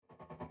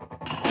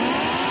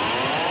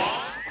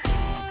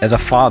As a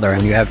father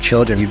and you have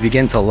children, you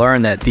begin to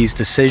learn that these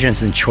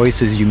decisions and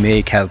choices you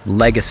make have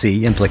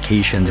legacy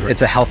implications.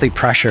 It's a healthy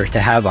pressure to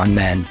have on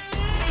men.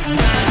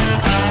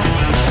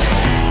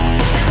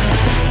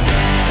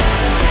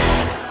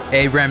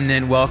 Hey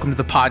Remnant, welcome to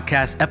the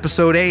podcast,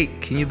 episode 8.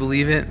 Can you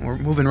believe it? We're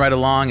moving right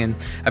along, and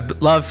I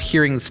love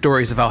hearing the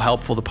stories of how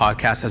helpful the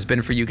podcast has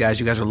been for you guys.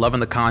 You guys are loving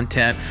the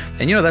content,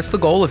 and that's the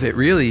goal of it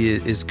really,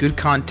 is good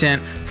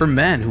content for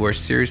men who are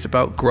serious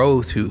about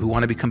growth, who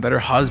want to become better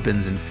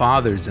husbands and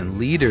fathers and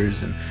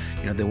leaders, and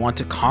they want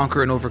to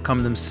conquer and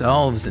overcome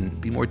themselves and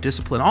be more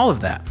disciplined, all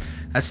of that.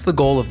 That's the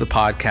goal of the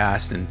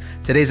podcast, and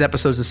today's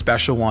episode is a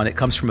special one. It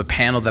comes from a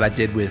panel that I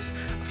did with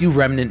a few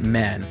Remnant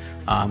men.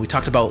 We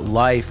talked about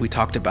life, we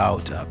talked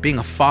about being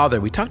a father,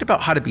 we talked about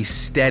how to be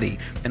steady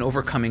and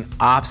overcoming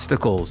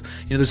obstacles.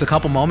 There's a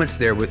couple moments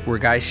there where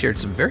guys shared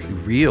some very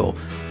real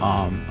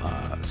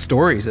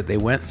stories that they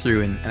went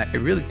through, and I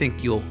really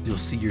think you'll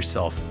see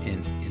yourself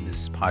in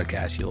this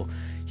podcast. You'll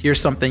hear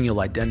something, you'll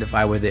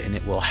identify with it, and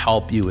it will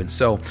help you. And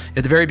so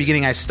at the very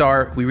beginning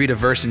we read a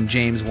verse in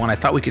James 1. I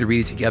thought we could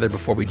read it together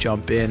before we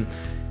jump in.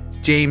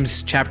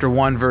 James chapter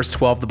 1, verse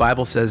 12, the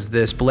Bible says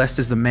this: "Blessed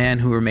is the man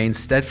who remains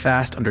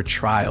steadfast under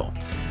trial.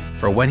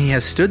 For when he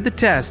has stood the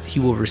test,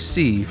 he will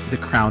receive the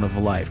crown of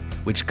life,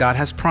 which God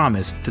has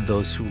promised to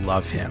those who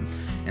love him."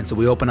 And so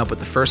we open up with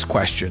the first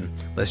question.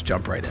 Let's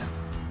jump right in.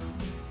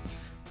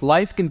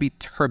 Life can be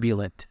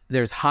turbulent.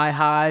 There's high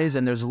highs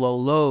and there's low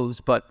lows,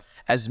 but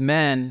as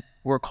men,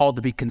 we're called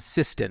to be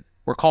consistent.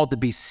 We're called to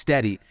be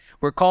steady.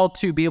 We're called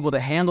to be able to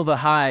handle the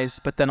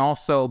highs, but then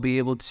also be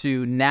able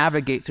to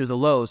navigate through the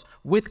lows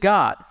with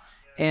God.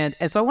 And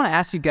so I want to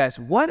ask you guys,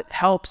 what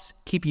helps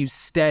keep you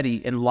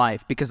steady in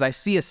life? Because I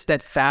see a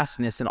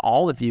steadfastness in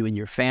all of you in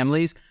your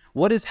families.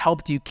 What has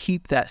helped you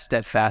keep that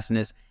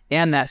steadfastness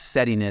and that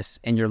steadiness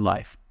in your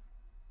life?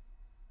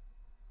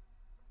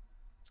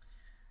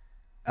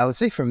 I would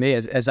say for me,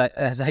 as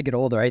I get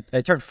older,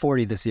 I turned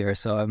 40 this year,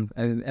 so I'm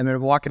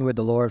been walking with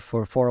the Lord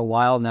for a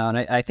while now, and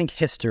I think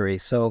history.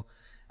 So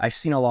I've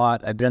seen a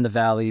lot. I've been in the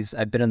valleys.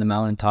 I've been in the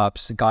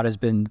mountaintops. God has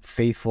been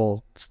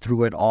faithful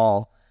through it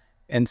all.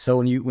 And so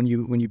when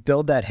you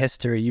build that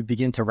history, you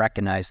begin to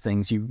recognize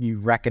things. You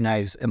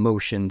recognize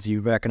emotions. You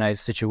recognize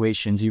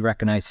situations. You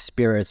recognize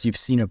spirits. You've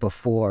seen it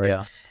before.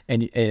 Yeah.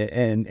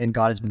 And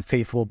God has been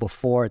faithful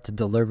before to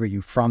deliver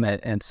you from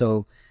it. And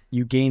so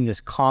you gain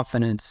this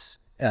confidence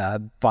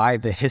by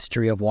the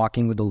history of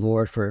walking with the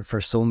Lord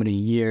for so many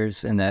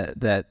years, and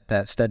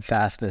that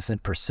steadfastness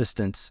and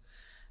persistence.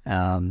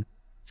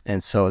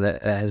 And so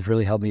that has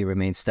really helped me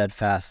remain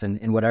steadfast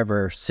in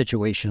whatever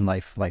situation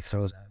life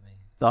throws at me.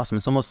 It's awesome.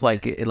 It's almost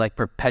like it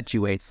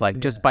perpetuates,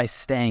 just by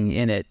staying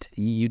in it,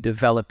 you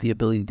develop the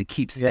ability to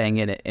keep staying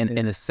in it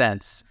in a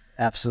sense.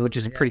 Absolutely. Which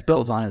is pretty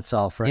builds on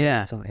itself, right?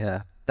 Yeah. So,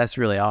 yeah. That's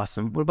really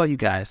awesome. What about you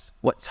guys?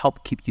 What's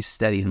helped keep you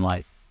steady in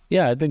life?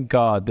 Yeah, I think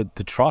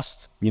the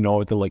trust,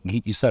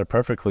 you said it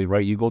perfectly,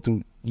 right?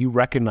 You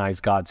recognize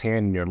God's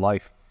hand in your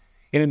life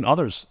and in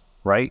others,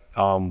 right?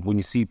 When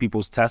you see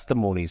people's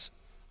testimonies,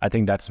 I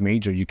think that's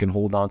major. You can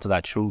hold on to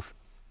that truth.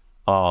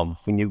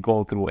 When you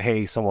go through,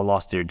 hey, someone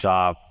lost their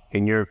job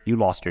and you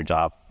lost your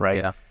job,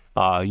 right?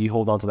 Yeah. You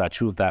hold on to that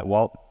truth that,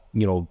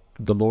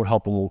 the Lord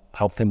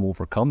helped him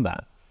overcome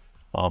that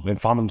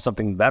and found him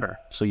something better.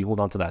 So you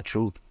hold on to that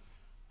truth.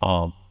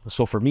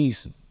 So for me,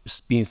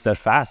 being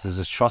steadfast is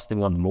just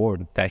trusting on the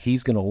Lord that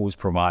he's going to always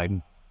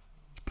provide,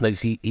 that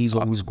he's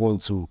always going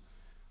to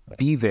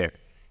be there.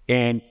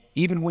 And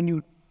even when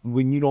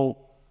you don't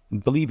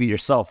believe it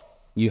yourself,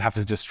 you have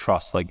to just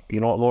trust,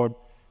 Lord,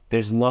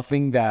 there's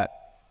nothing that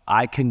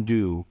I can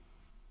do,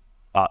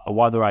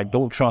 whether I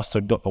don't trust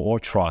or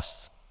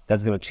trust,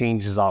 that's going to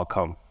change his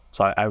outcome.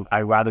 So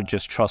I rather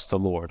just trust the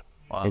Lord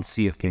and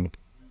see if he.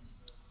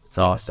 It's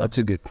awesome. That's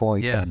a good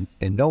point. Yeah.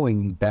 And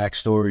knowing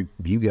backstory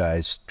of you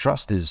guys,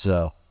 trust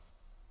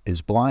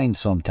is blind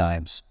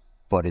sometimes,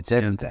 but it's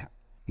everything,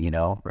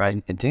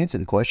 Right. And to answer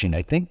the question,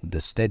 I think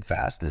the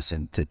steadfastness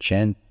and to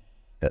Chen,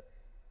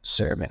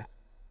 serving.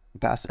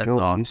 Pastor Joe,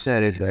 awesome. You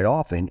said it right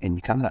off, and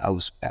I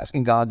was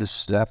asking God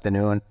this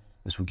afternoon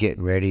as we're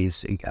getting ready to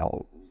see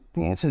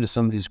the answer to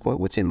some of these questions,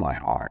 what's in my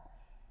heart,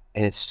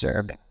 and it's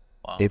serving.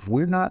 Wow. If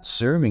we're not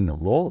serving the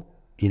Lord,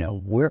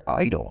 we're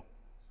idle.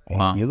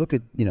 And you look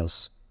at,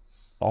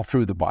 all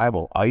through the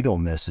Bible,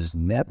 idleness is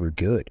never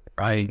good.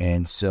 Right.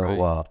 And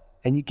so,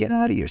 and you get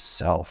out of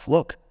yourself.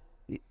 Look,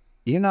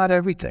 you're not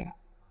everything.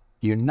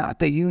 You're not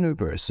the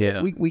universe.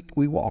 Yeah.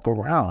 We walk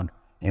around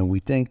and we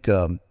think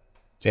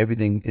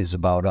everything is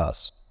about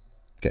us.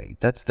 Okay,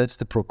 that's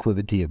the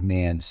proclivity of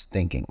man's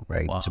thinking,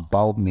 right? Wow. It's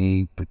about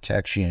me,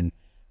 protection,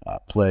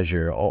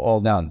 pleasure, all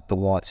down the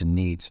wants and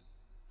needs.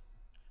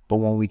 But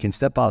when we can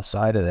step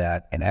outside of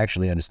that and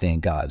actually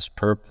understand God's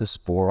purpose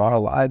for our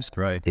lives,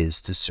 Right.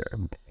 is to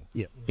serve.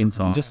 Yeah. And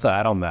just to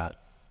add on that,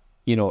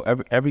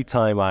 every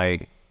time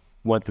I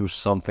went through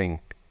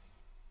something,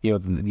 the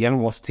enemy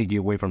wants to take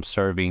you away from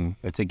serving,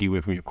 or take you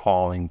away from your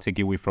calling, take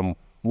you away from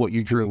what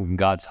you're doing in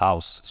God's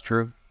house. It's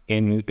true.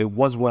 And it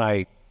was when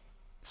I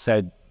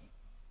said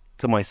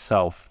to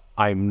myself,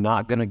 I'm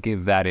not going to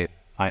give that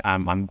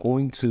I'm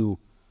going to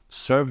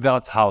serve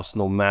God's house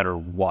no matter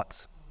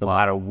what, no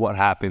matter what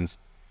happens.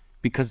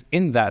 Because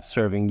in that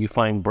serving, you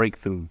find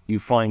breakthrough, you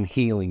find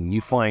healing,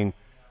 you find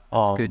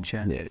good,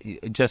 Chad.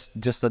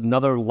 just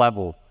another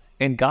level.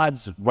 And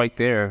God's right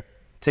there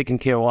taking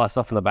care of all that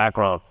stuff in the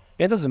background.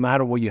 It doesn't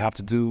matter what you have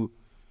to do.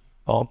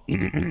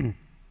 I'm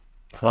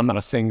not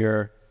a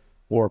singer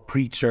or a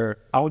preacher.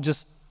 I would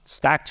just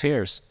stack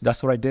chairs.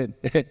 That's what I did.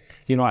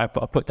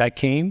 I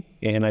came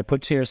and I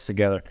put chairs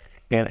together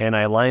and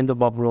I lined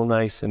them up real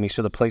nice and made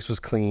sure the place was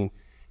clean.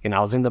 And I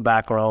was in the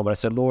background, but I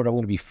said, Lord, I'm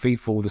going to be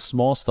faithful with the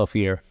small stuff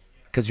here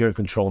because you're in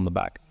control in the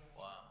back.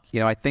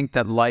 I think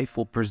that life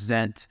will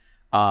present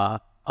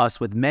us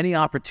with many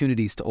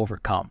opportunities to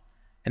overcome.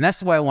 And that's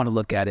the way I want to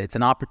look at it. It's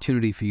an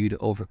opportunity for you to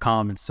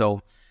overcome. And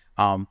so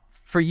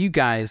for you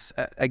guys,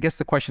 I guess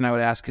the question I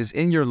would ask is,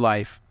 in your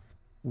life,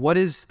 what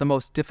is the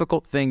most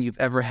difficult thing you've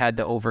ever had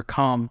to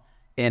overcome,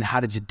 and how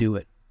did you do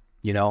it?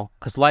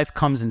 Because life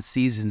comes in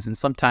seasons, and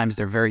sometimes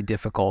they're very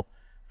difficult.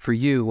 For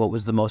you, what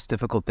was the most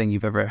difficult thing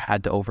you've ever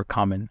had to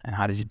overcome, and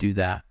how did you do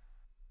that?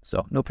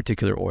 So no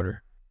particular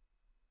order.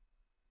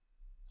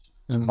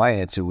 My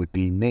answer would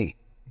be me.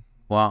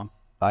 Wow.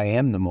 I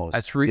am the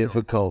most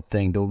difficult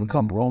thing to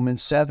overcome.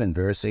 Romans 7,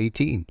 verse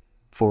 18.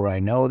 For I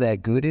know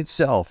that good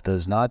itself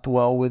does not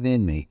dwell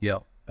within me,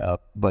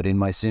 but in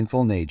my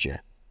sinful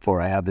nature.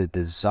 For I have the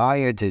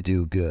desire to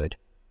do good,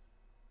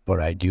 but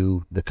I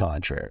do the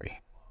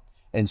contrary.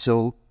 And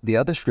so the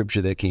other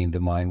scripture that came to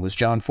mind was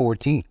John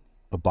 14.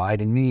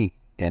 Abide in me,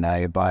 and I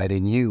abide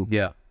in you.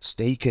 Yeah.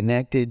 Stay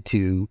connected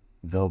to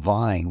the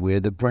vine.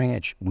 We're the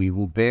branch. We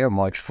will bear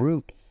much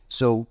fruit.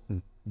 So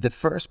the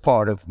first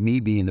part of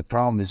me being the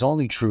problem is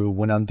only true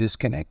when I'm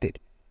disconnected.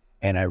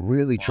 And I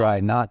really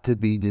try not to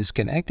be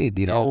disconnected.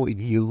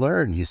 You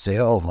learn, you say,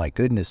 oh my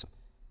goodness,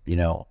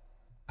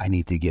 I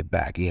need to get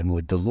back in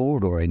with the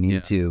Lord, or I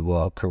need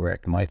to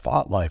correct my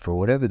thought life, or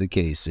whatever the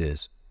case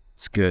is.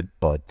 It's good.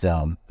 But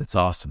that's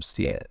awesome,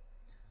 Steve. Yeah.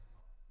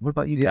 What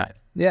about you guys?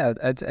 Yeah,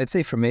 I'd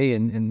say for me,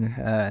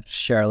 and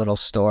share a little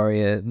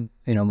story. A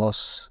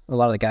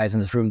lot of the guys in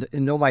this room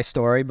know my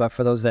story, but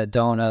for those that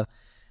don't,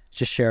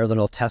 just share a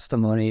little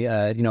testimony.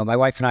 My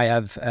wife and I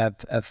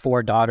have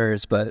 4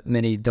 daughters, but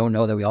many don't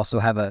know that we also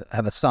have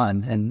a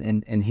son,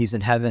 and he's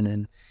in heaven.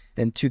 And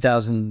in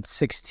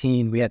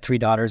 2016, we had 3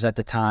 daughters at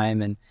the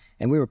time, and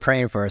we were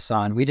praying for a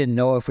son. We didn't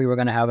know if we were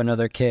going to have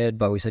another kid,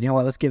 but we said,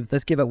 let's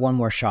give it one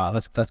more shot.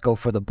 Let's go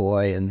for the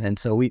boy, and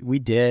so we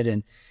did,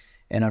 and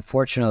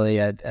unfortunately,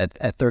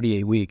 at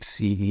 38 weeks,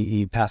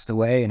 he passed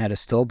away and had a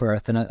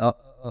stillbirth. And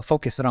I'll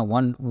focus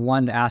on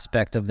one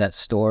aspect of that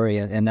story,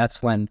 and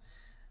that's when.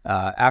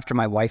 After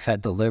my wife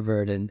had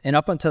delivered, and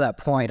up until that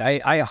point, I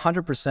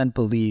 100%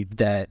 believed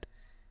that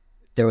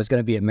there was going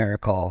to be a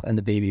miracle and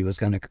the baby was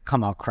going to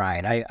come out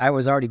crying. I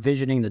was already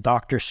visioning the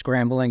doctor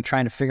scrambling,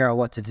 trying to figure out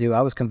what to do.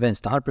 I was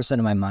convinced 100% of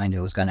my mind it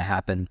was going to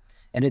happen,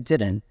 and it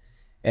didn't.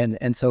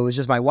 And so it was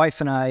just my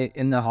wife and I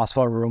in the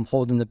hospital room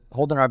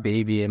holding our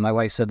baby, and my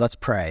wife said, let's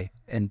pray.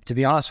 And to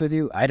be honest with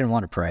you, I didn't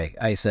want to pray.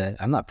 I said,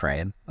 I'm not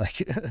praying.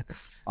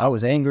 I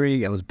was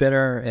angry, I was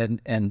bitter,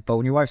 but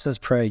when your wife says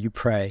pray, you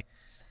pray.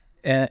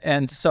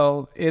 And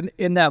so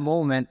in that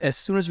moment, as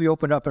soon as we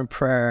opened up in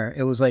prayer,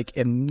 it was like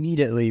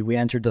immediately we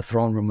entered the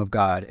throne room of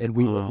God, and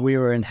we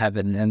were in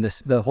heaven, and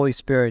the Holy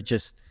Spirit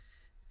just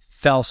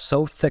fell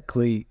so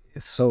thickly.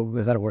 So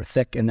is that a word?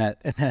 Thick in that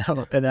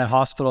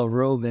hospital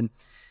room, and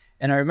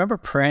I remember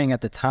praying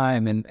at the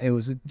time, and it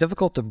was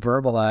difficult to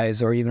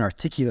verbalize or even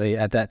articulate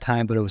at that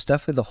time, but it was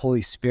definitely the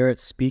Holy Spirit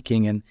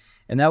speaking, and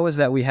that was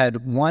that we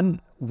had one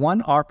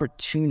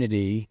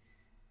opportunity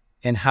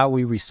and how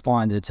we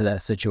responded to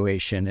that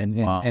situation.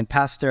 And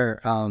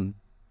Pastor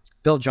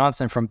Bill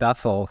Johnson from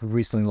Bethel, who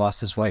recently lost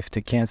his wife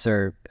to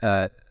cancer,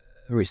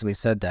 recently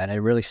said that. And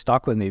it really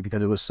stuck with me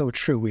because it was so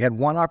true. We had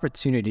one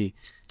opportunity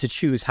to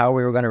choose how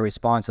we were going to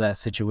respond to that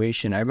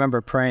situation. I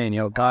remember praying,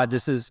 God,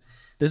 this is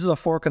a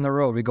fork in the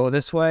road. We go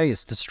this way,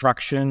 it's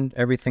destruction,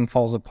 everything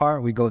falls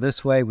apart. We go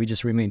this way, we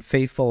just remain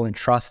faithful and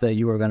trust that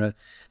you are going to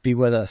be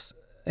with us.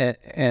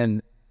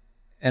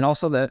 And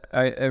also that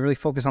I really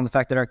focus on the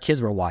fact that our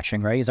kids were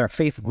watching, right? Is our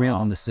faith real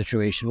in this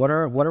situation? What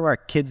are our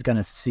kids going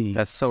to see?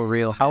 That's so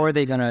real. How are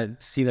they going to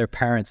see their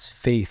parents'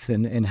 faith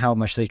and how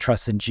much they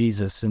trust in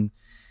Jesus?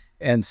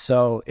 And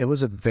so it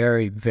was a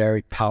very,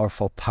 very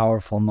powerful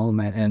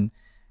moment.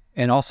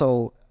 And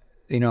also,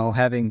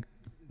 having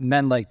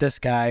men like this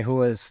guy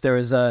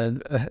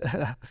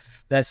that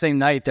same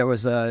night, there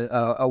was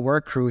a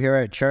work crew here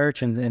at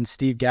church, and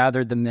Steve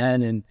gathered the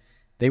men, and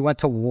they went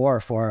to war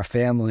for our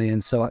family.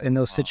 And so in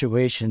those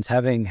situations,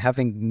 having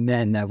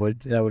men that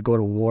would go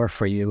to war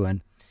for you,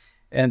 and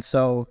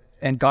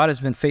God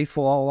has been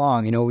faithful all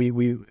along.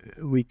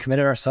 We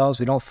committed ourselves.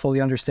 We don't fully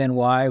understand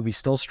why. We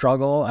still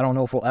struggle. I don't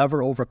know if we'll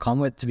ever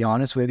overcome it, to be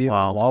honest with you.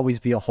 There'll always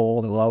be a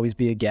hole. There will always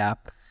be a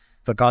gap.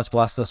 But God's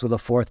blessed us with a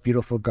 4th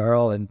beautiful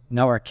girl, and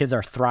now our kids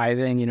are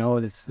thriving.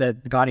 It's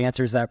that God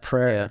answers that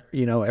prayer,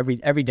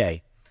 every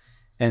day.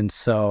 And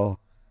so,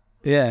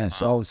 so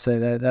I would say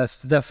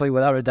that's definitely,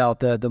 without a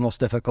doubt, the most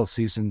difficult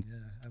season.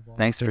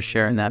 Thanks for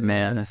sharing that,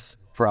 man.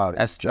 proud.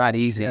 That's not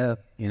easy,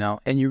 you know.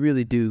 And you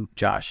really do,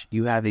 Josh.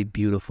 You have a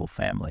beautiful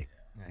family.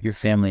 Your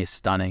family is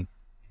stunning.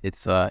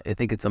 It's I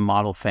think it's a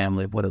model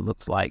family of what it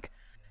looks like.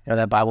 You know,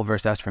 that Bible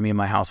verse asks, "For me and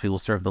my house, we will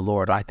serve the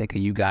Lord." I think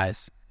of you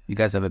guys. You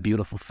guys have a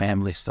beautiful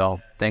family. So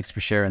thanks for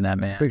sharing that,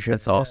 man. Appreciate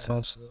That's that. awesome.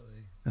 Absolutely.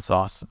 That's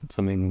awesome. It's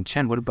amazing.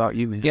 Chen, what about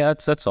you, man? Yeah,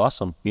 that's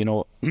awesome. You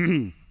know,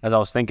 as I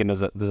was thinking,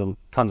 there's a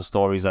tons of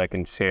stories I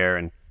can share,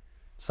 and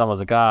some I was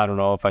like, I don't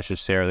know if I should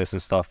share this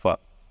and stuff. But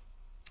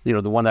you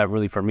know, the one that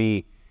really for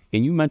me,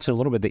 and you mentioned a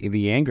little bit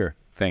the anger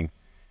thing.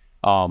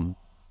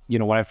 You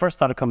know, when I first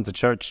started coming to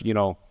church, you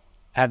know,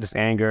 I had this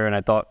anger, and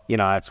I thought, you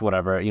know, that's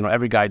whatever. You know,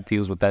 every guy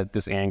deals with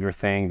this anger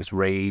thing, this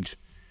rage.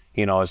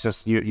 You know, it's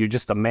just you're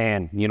just a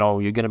man. You know,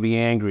 you're gonna be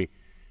angry.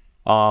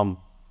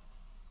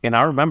 And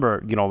I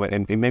remember, you know,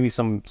 and maybe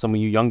some of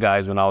you young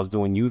guys when I was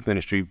doing youth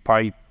ministry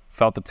probably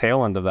felt the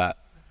tail end of that.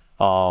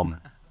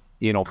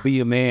 You know, be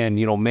a man.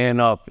 You know,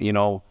 man up. You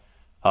know,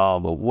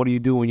 but what do you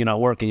do when you're not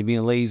working? You're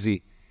being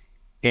lazy.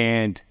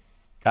 And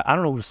I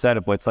don't know who said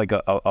it, but it's like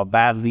a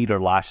bad leader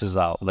lashes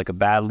out. Like a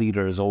bad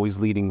leader is always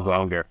leading with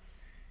anger.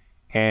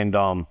 And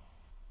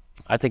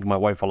I think my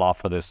wife will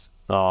offer this.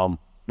 But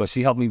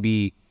she helped me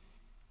be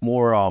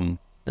more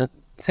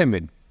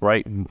timid,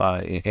 right?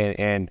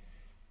 And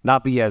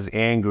not be as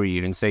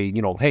angry and say,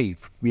 you know, hey,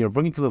 you know,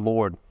 bring it to the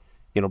Lord.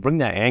 You know, bring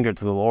that anger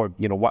to the Lord.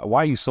 You know,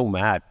 why are you so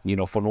mad? You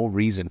know, for no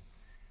reason.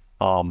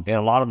 And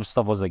a lot of the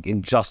stuff was like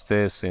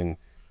injustice and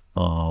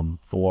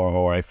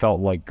or I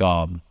felt like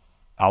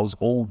I was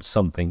owed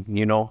something,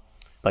 you know,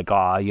 like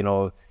you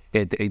know,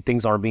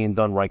 things aren't being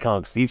done right. Kind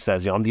of like Steve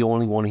says, you know, I'm the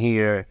only one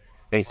here.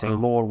 They say,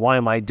 Lord, why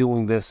am I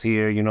doing this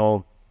here? You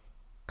know,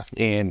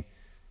 and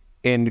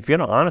if you're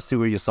not honest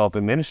with yourself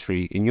in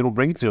ministry and you don't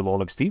bring it to the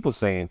Lord, like Steve was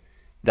saying,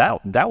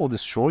 that will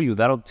destroy you.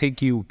 That'll take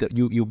you.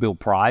 You build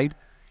pride,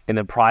 and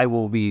then pride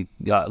will be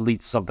lead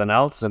to something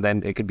else, and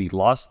then it could be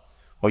lust,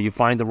 or you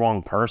find the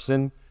wrong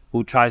person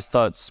who tries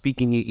to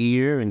speak in your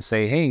ear and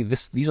say, hey,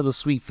 these are the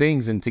sweet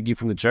things, and take you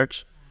from the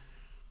church.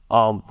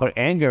 But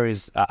anger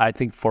is, I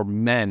think, for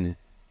men,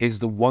 is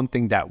the one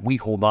thing that we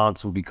hold on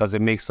to because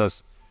it makes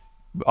us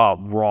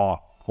raw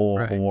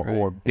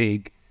or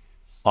big.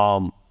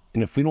 And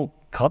if we don't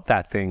cut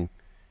that thing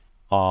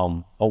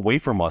away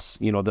from us,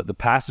 you know, the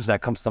passage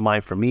that comes to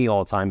mind for me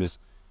all the time is,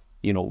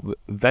 you know,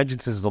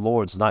 vengeance is the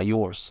Lord's, not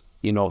yours.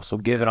 You know, so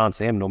give it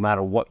unto Him, no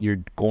matter what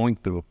you're going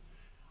through,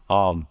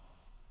 no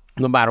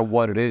matter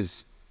what it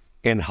is.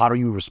 And how do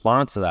you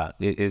respond to that?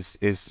 It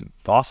is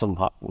awesome.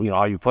 You know,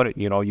 how you put it.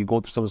 You know, you go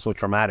through something so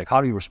traumatic.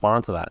 How do you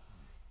respond to that?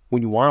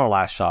 When you want to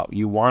lash out,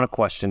 you want to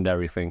question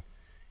everything.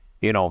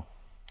 You know,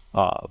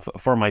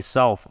 for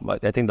myself,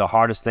 I think the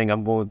hardest thing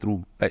I'm going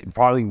through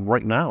probably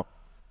right now.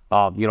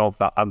 You know,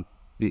 I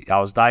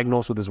was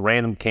diagnosed with this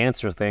random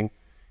cancer thing,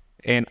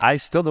 and I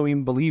still don't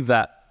even believe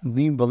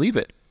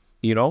it.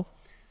 You know,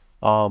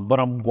 but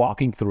I'm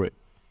walking through it,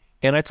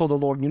 and I told the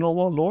Lord, you know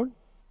what, Lord,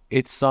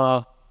 it's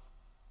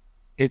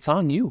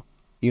on you.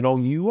 You know,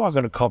 you are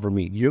going to cover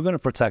me. You're going to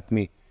protect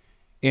me.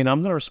 And I'm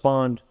going to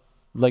respond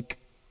like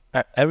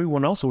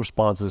everyone else who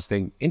responds to this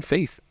thing in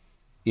faith,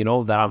 you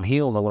know, that I'm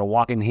healed. I'm going to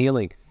walk in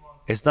healing.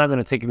 It's not going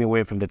to take me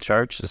away from the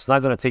church. It's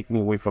not going to take me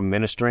away from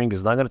ministering.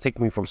 It's not going to take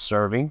me from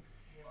serving.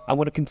 I'm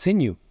going to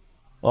continue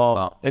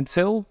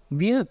until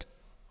the end.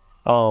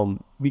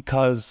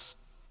 Because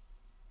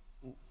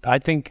I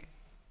think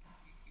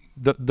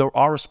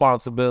our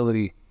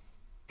responsibility,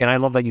 and I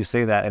love that you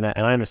say that, and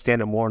I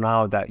understand it more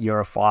now that you're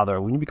a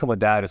father. When you become a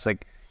dad, it's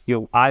like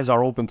your eyes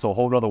are open to a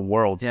whole other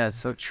world. Yeah, it's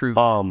so true.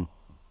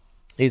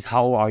 Is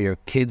how are your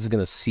kids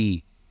going to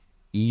see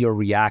your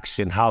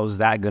reaction? How is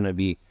that going to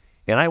be?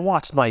 And I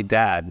watched my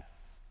dad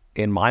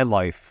in my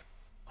life,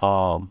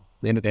 and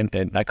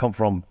I come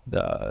from,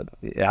 I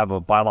have a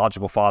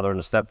biological father and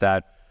a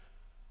stepdad,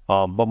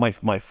 but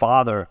my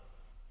father,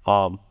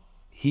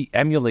 he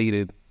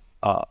emulated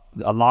a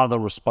lot of the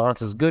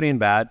responses, good and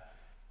bad.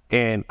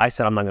 And I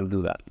said, I'm not going to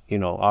do that. You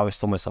know, I always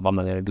told myself I'm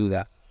not going to do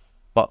that.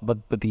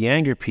 But the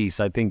anger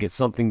piece, I think it's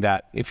something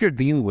that if you're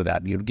dealing with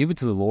that, you know, give it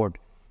to the Lord,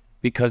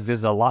 because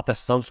there's a lot that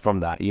stems from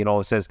that. You know,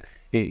 it says,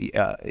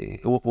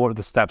 what are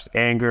the steps?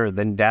 Anger,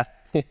 then death.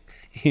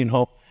 You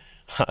know,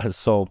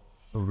 so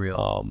For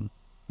real.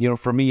 You know,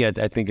 for me, I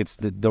think it's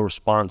the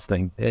response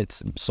thing.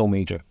 It's so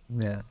major.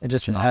 Yeah. And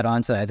just to add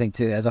on to that, I think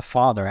too, as a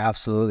father,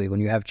 absolutely,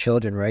 when you have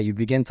children, right, you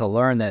begin to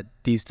learn that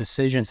these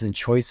decisions and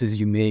choices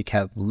you make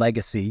have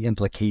legacy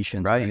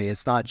implications. Right. I mean,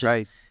 it's not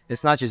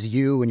just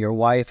you and your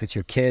wife, it's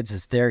your kids,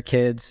 it's their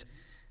kids.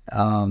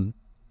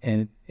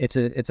 And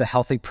it's a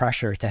healthy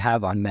pressure to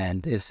have on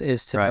men is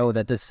to know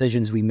that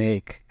decisions we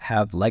make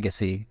have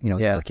legacy, you know,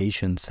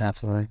 implications.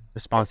 Absolutely.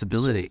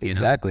 Responsibility.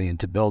 Exactly. And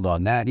to build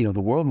on that, you know, the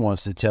world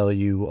wants to tell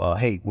you,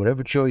 hey,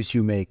 whatever choice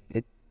you make,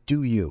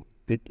 do you.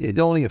 It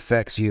only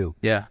affects you.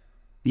 Yeah.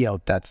 You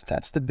know,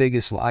 that's the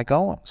biggest lie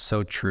going.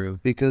 So true.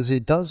 Because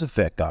it does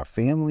affect our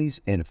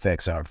families, it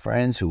affects our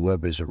friends,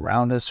 whoever's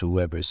around us,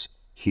 whoever's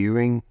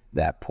hearing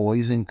that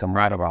poison come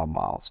out of our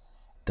mouths.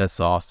 That's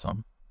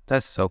awesome.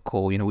 That's so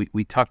cool. You know,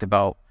 we talked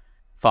about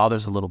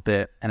fathers a little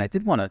bit, and I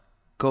did want to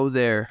go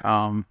there.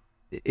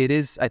 it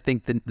is, I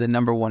think, the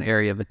number one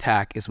area of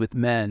attack is with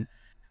men,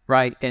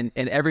 right? And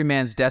every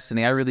man's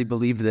destiny, I really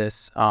believe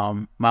this.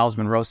 Miles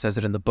Monroe says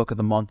it in the book of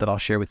the month that I'll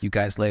share with you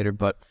guys later,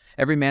 but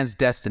every man's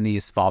destiny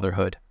is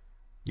fatherhood.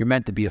 You're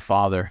meant to be a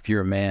father if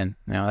you're a man.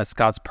 You know, that's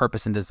God's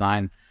purpose and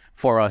design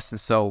for us. And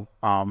so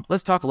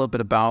let's talk a little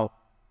bit about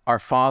our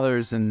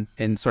fathers and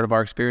sort of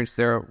our experience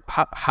there.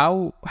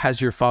 How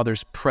has your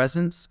father's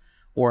presence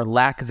or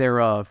lack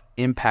thereof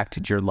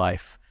impacted your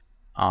life?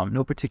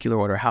 No particular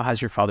order. How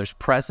has your father's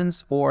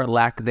presence or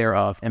lack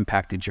thereof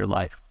impacted your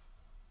life?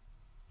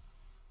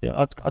 Yeah,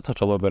 I'll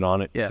touch a little bit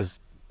on it because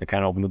it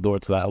kind of opened the door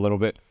to that a little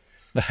bit.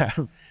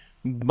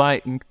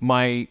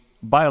 My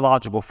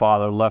biological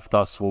father left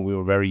us when we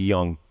were very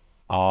young.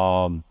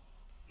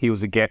 He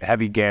was a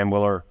heavy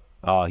gambler.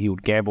 He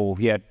would gamble.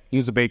 He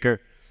was a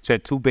baker. So he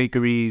had 2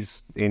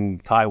 bakeries in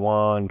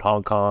Taiwan,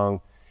 Hong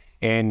Kong,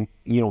 and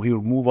he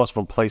would move us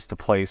from place to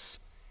place,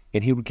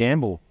 and he would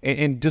gamble.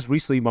 And just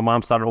recently, my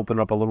mom started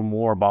opening up a little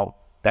more about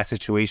that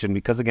situation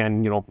because,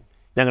 again, you're not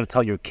going to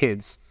tell your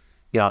kids,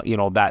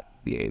 that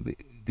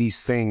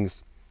these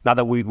things. Now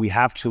that we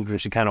have children,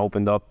 she kind of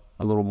opened up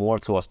a little more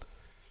to us.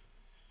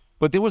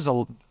 But there was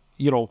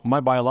my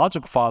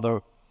biological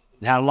father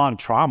had a lot of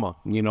trauma.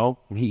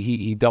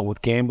 He dealt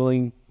with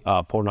gambling.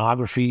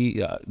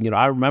 Pornography.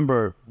 I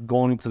remember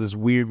going into this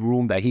weird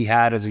room that he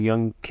had as a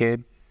young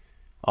kid.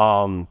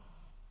 And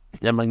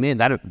I'm like, man,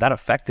 that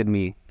affected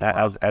me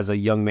as a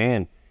young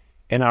man.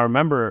 And I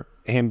remember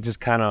him just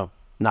kind of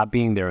not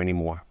being there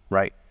anymore,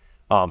 right?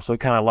 So he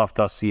kind of left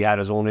us. He had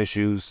his own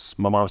issues.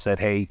 My mom said,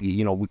 hey,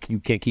 you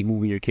can't keep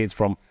moving your kids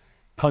from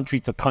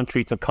country to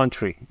country to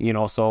country.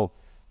 So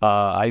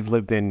I've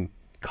lived in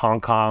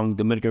Hong Kong,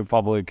 Dominican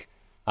Republic.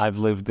 I've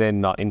lived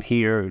in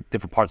here,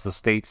 different parts of the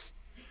States.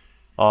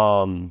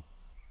 And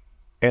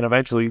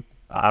eventually,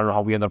 I don't know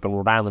how we ended up in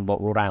Rhode Island, but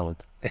Rhode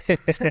Island.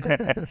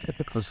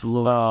 It's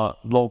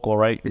local,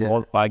 right? Yeah.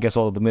 Well, I guess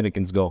all the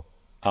Dominicans go.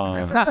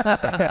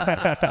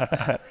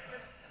 But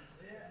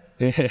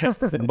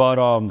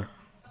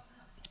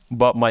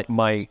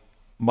my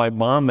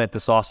mom met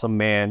this awesome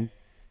man,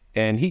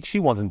 and she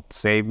wasn't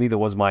saved. Neither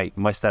was my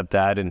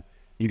stepdad, and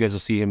you guys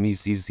will see him.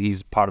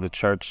 He's part of the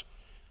church.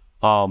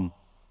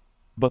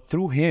 But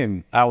through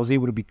him, I was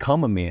able to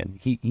become a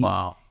man.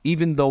 Wow.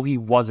 Even though he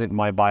wasn't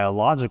my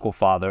biological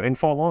father, and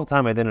for a long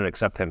time I didn't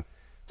accept him.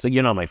 So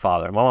you're not my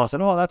father. My mom said,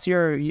 "Oh, that's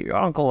your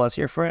uncle. That's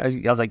your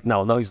friend." I was like,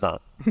 "No, he's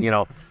not."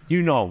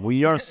 When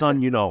you're a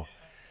son,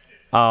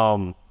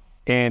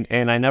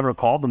 And I never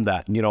called him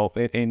that.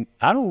 And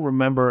I don't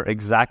remember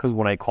exactly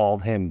when I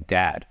called him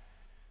dad,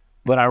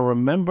 but I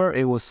remember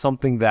it was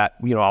something that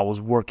I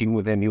was working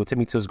with him. He would take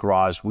me to his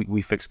garage.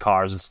 We fixed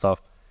cars and stuff,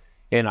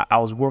 and I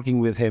was working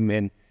with him,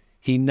 and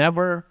he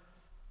never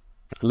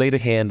laid a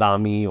hand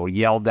on me or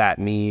yelled at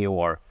me,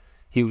 or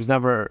he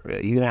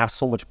didn't have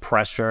so much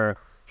pressure.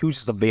 He was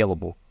just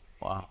available.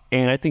 Wow.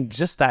 And I think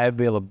just that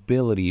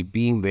availability,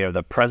 being there,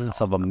 the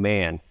presence of a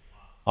man,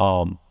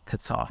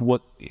 That's awesome.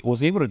 what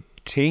was able to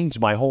change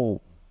my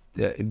whole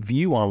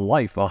view on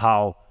life, on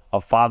how a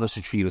father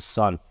should treat a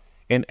son.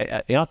 And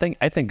I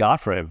thank God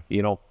for him,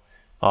 and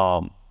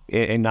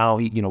now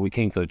we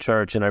came to the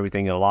church and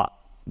everything, and a lot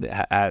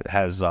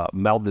has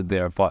melded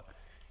there. But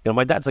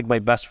my dad's like my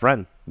best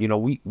friend.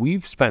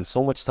 We've spent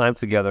so much time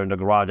together in the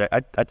garage.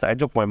 I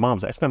joke with my mom,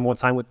 I spend more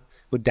time with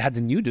dad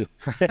than you do.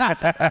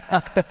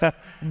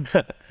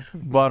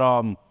 But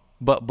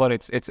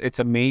it's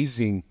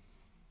amazing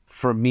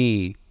for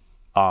me.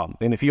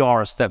 And if you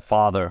are a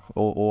stepfather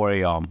or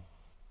a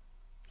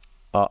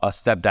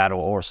stepdad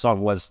or a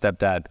son was a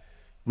stepdad,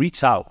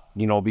 reach out,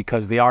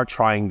 because they are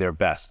trying their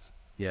best.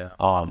 Yeah.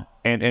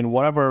 And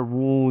whatever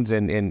wounds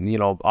and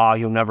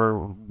you'll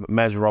never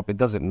measure up, it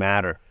doesn't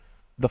matter.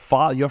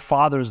 Your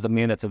father is the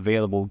man that's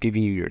available,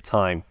 giving you your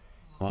time,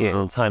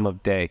 in time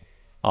of day.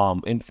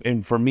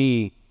 And for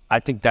me, I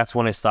think that's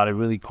when I started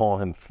really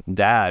calling him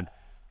dad,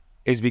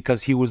 is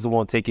because he was the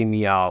one taking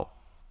me out.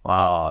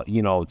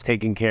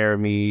 Taking care of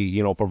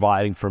me,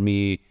 providing for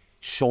me,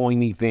 showing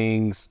me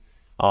things.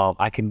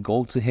 I can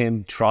go to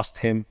him, trust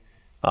him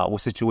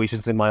with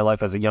situations in my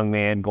life as a young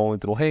man going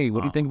through, hey,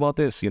 what do you think about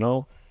this,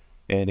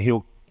 And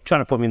he'll try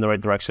to put me in the right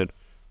direction.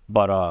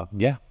 But,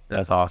 yeah.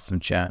 That's awesome,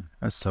 Chad.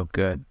 That's so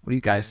good. What do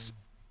you guys...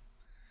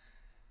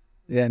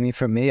 Yeah, I mean,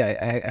 for me,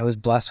 I was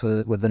blessed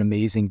with an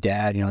amazing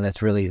dad.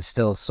 That's really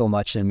instilled so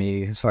much in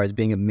me as far as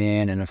being a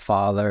man and a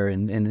father,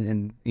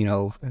 and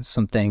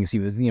some things. He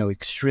was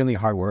extremely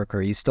hard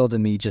worker. He instilled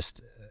in me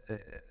just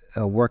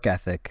a work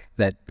ethic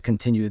that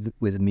continued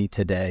with me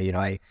today.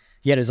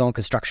 He had his own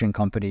construction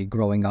company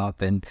growing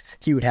up, and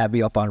he would have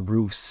me up on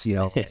roofs.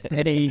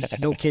 At age,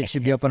 no kid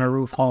should be up on a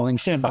roof hauling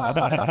shit.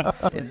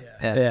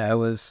 Yeah, it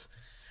was.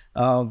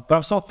 But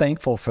I'm so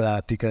thankful for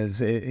that,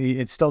 because it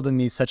instilled in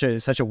me such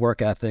a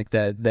work ethic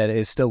that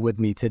is still with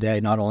me today,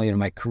 not only in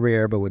my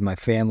career, but with my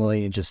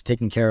family, and just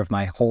taking care of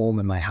my home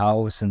and my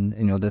house, and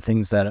the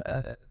things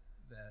that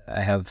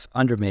I have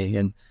under me.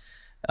 And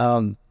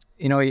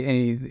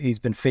he's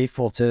been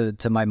faithful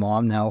to my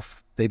mom now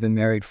They've been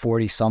married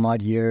 40 some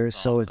odd years.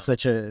 So it's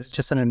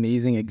just an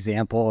amazing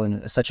example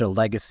and such a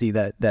legacy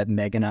that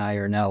Meg and I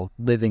are now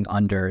living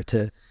under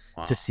to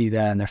see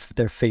that, and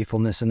their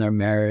faithfulness in their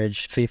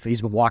marriage. He's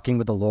been walking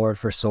with the Lord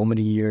for so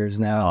many years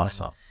now.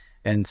 Awesome.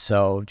 And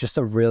so just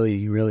a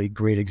really, really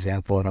great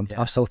example. And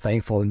I'm so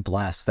thankful and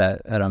blessed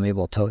that I'm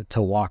able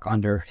to walk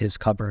under his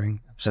covering.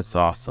 That's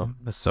awesome.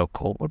 That's so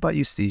cool. What about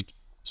you, Steve?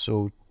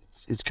 So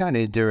it's kind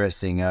of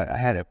interesting. I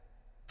had a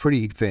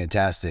pretty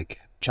fantastic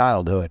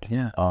childhood.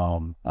 Yeah.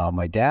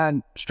 My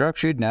dad,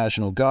 structured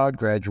National Guard,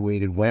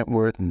 graduated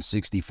Wentworth in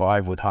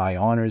 '65 with high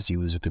honors. He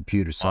was a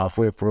computer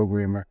software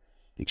programmer,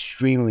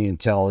 extremely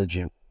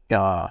intelligent,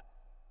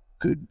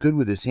 good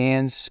with his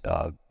hands,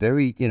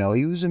 very,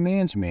 he was a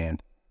man's man,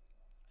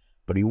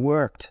 but he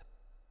worked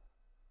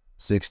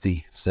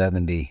 60,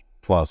 70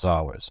 plus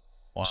hours.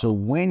 Wow. So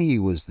when he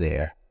was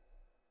there,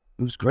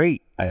 it was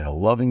great. I had a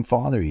loving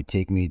father. He'd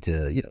take me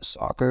to,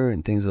 soccer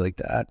and things like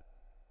that.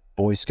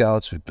 Boy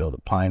Scouts would build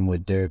a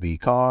Pinewood Derby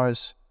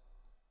cars.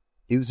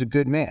 He was a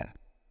good man.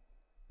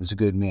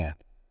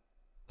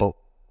 But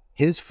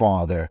his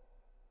father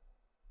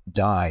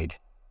died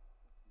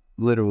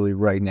literally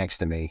right next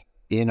to me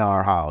in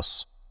our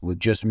house with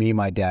just me,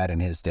 my dad,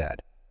 and his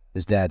dad.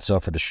 His dad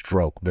suffered a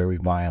stroke very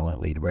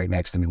violently right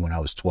next to me when I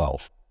was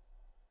 12.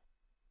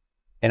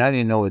 And I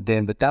didn't know it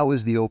then, but that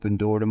was the open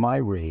door to my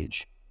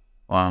rage.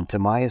 Wow. To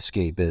my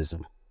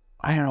escapism.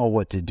 I don't know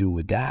what to do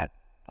with that.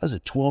 I was a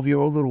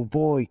 12-year-old little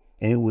boy,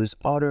 and it was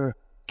utter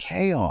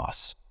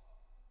chaos.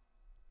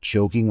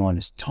 Choking on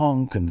his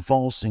tongue,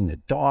 convulsing, the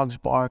dogs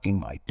barking,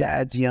 my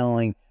dad's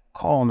yelling,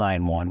 call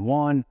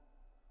 911.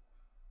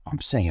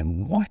 I'm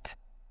saying, what?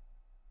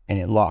 And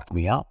it locked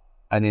me up.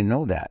 I didn't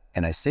know that.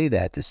 And I say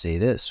that to say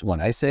this. When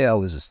I say I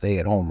was a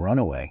stay-at-home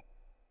runaway,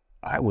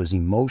 I was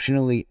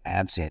emotionally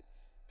absent.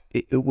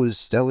 I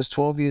was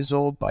 12 years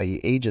old. By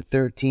the age of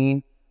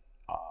 13,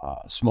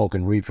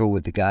 smoking reefer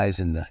with the guys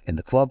in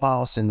the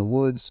clubhouse in the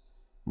woods,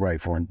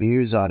 rifling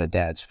beers out of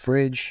Dad's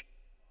fridge.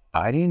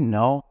 I didn't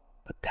know,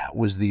 but that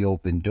was the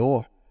open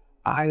door.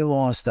 I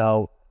lost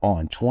out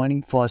on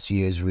 20 plus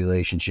years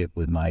relationship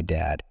with my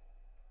dad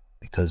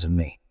because of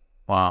me.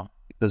 Wow.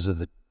 Because of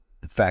the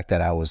fact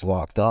that I was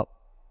locked up.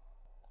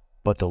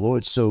 But the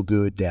Lord's so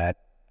good that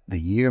the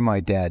year my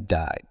dad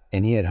died,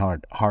 and he had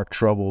heart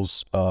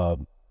troubles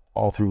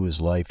all through his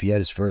life. He had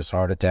his first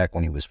heart attack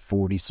when he was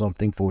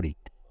 40-something,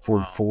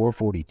 44,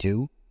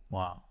 42.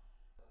 Wow.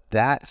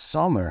 That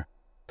summer,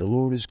 the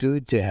Lord is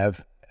good to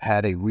have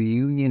had a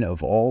reunion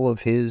of all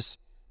of his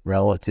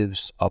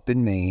relatives up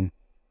in Maine.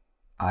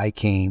 I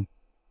came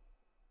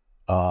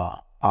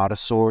out of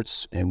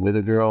sorts and with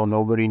a girl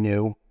nobody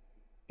knew.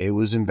 It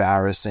was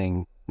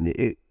embarrassing.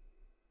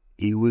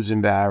 He was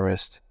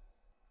embarrassed.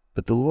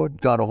 But the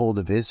Lord got a hold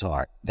of his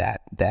heart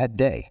that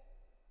day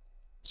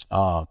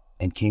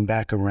and came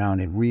back around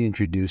and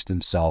reintroduced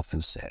himself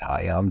and said,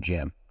 "Hi, I'm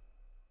Jim."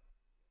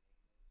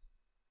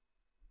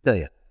 Tell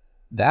you,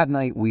 that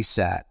night we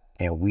sat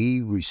and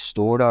we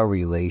restored our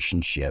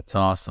relationship. It's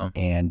awesome.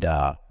 And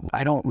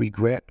I don't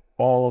regret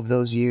all of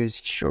those years.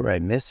 Sure, I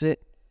miss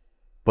it.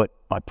 But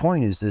my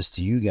point is this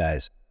to you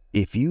guys.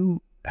 If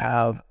you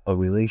have a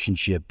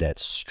relationship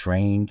that's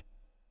strained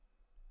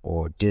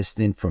or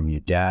distant from your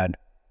dad,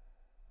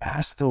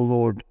 ask the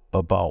Lord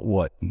about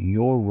what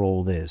your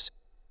role is.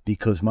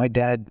 Because my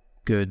dad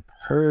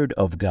heard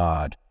of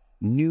God,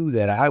 knew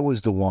that I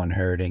was the one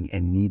hurting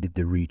and needed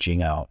the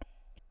reaching out.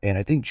 And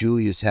I think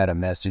Julius had a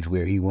message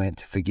where he went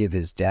to forgive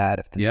his dad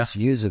after these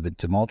years of a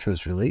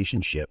tumultuous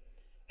relationship.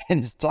 And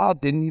his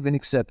dad didn't even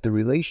accept the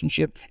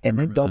relationship and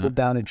then doubled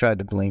down and tried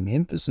to blame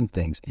him for some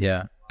things.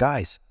 Yeah.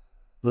 Guys,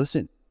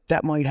 listen,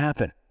 that might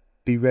happen.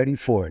 Be ready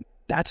for it.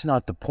 That's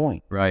not the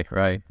point. Right.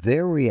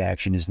 Their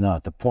reaction is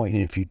not the point.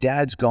 And if your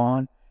dad's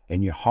gone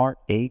and your heart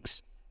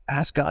aches,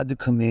 ask God to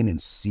come in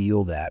and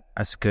seal that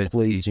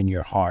place in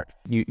your heart.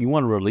 You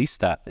want to release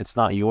that. It's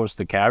not yours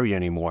to carry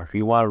anymore.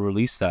 You want to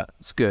release that.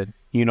 It's good.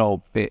 The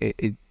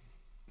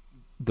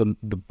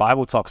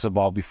Bible talks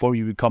about before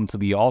you come to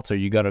the altar,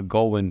 you got to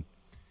go and,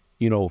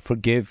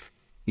 forgive,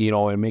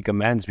 and make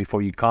amends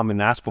before you come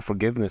and ask for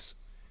forgiveness.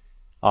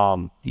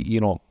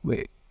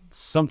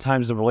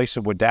 Sometimes the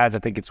relationship with dads, I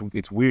think it's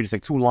weird. It's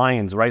like two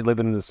lions, right?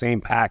 Living in the same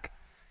pack.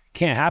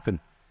 Can't happen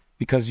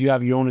because you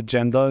have your own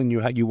agenda and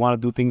you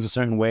want to do things a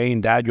certain way.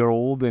 And dad, you're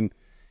old. And,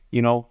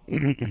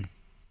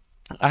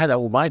 I had that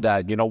with my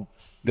dad.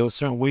 There were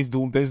certain ways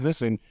doing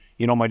business and,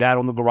 my dad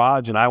owned the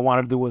garage and I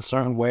wanted to do it a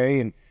certain way.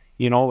 And,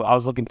 I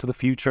was looking to the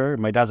future.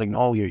 My dad's like,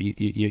 no,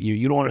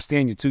 you don't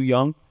understand. You're too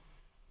young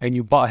and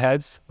you butt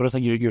heads. But it's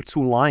like you're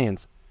two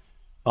lions.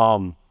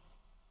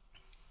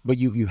 But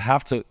you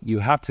have to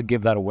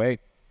give that away.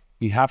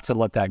 You have to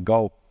let that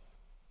go.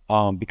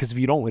 Because if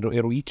you don't,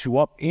 it'll eat you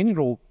up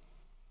and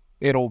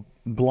it'll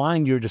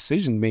blind your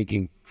decision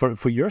making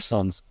for your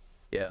sons.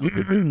 Yeah.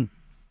 And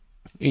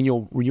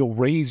you'll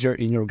raise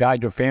you'll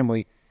guide your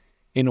family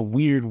in a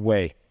weird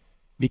way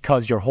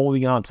because you're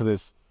holding on to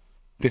this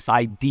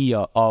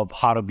idea of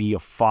how to be a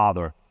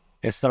father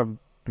instead of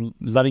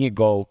letting it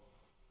go,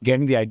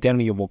 getting the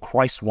identity of what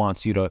Christ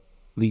wants you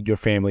lead your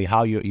family,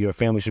 how your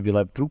family should be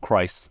led through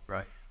Christ.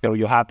 Right. You know,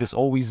 you'll have this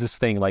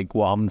thing like,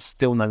 well, I'm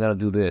still not gonna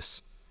do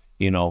this.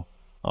 You know,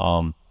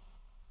 I'm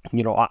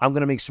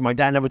gonna make sure my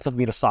dad never took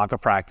me to soccer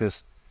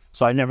practice,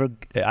 so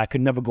I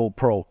could never go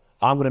pro.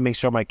 I'm gonna make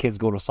sure my kids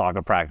go to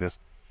soccer practice,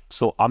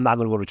 so I'm not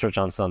gonna go to church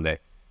on Sunday.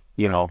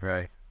 You know,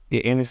 Right.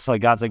 And it's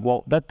like God's like,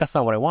 well, that's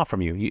not what I want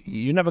from you.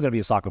 You're never gonna be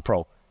a soccer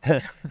pro. You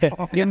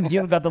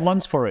don't got the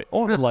lungs for it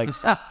or the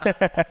legs.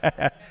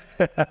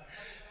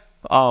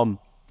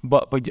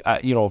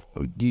 But you know,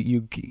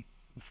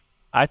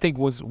 I think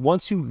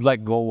once you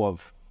let go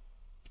of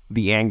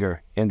the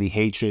anger and the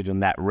hatred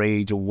and that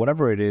rage or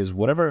whatever it is,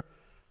 whatever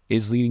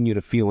is leading you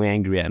to feel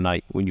angry at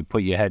night when you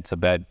put your head to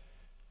bed,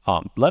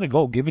 let it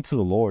go. Give it to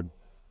the Lord,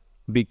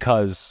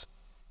 because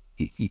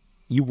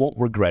you won't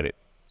regret it.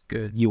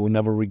 Good. You will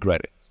never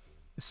regret it.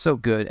 So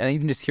good. And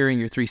even just hearing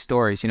your 3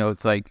 stories, you know,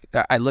 it's like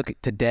I look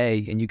at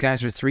today and you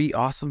guys are 3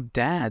 awesome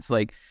dads.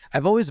 Like,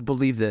 I've always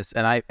believed this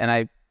and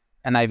I've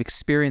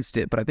experienced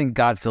it, but I think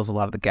God fills a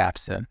lot of the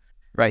gaps in,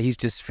 right? He's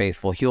just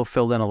faithful. He'll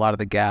fill in a lot of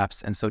the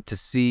gaps. And so to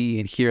see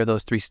and hear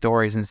those 3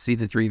 stories and see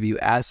the 3 of you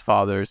as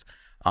fathers,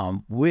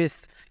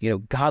 with, you know,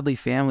 godly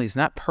families,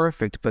 not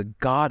perfect, but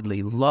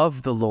godly,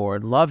 love the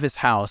Lord, love his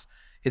house,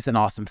 is an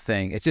awesome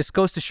thing. It just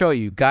goes to show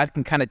you God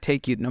can kind of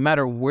take you no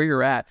matter where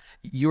you're at.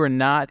 You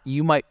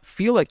might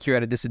feel like you're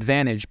at a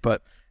disadvantage,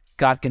 but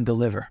God can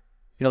deliver.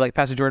 You know, like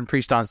Pastor Jordan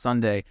preached on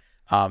Sunday,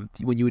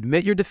 when you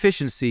admit your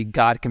deficiency,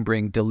 God can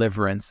bring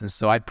deliverance. And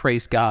so I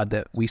praise God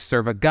that we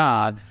serve a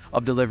God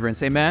of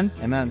deliverance. Amen.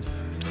 Amen.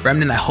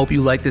 Remnant, I hope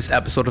you liked this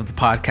episode of the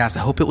podcast. I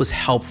hope it was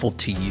helpful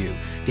to you.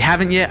 If you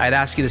haven't yet, I'd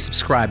ask you to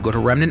subscribe. Go to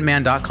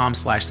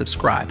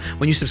remnantman.com/subscribe.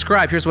 When you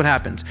subscribe, here's what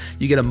happens.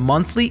 You get a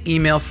monthly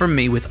email from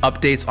me with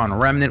updates on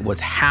Remnant,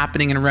 what's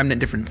happening in Remnant,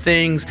 different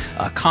things,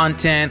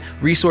 content,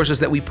 resources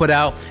that we put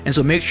out. And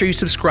so make sure you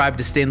subscribe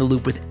to stay in the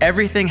loop with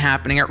everything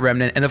happening at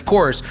Remnant. And of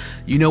course,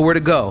 you know where to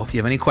go. If you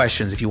have any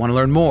questions, if you want to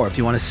learn more, if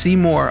you want to see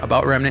more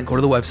about Remnant, go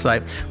to the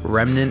website,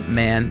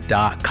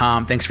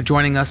 remnantman.com. Thanks for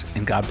joining us,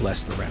 and God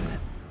bless the Remnant.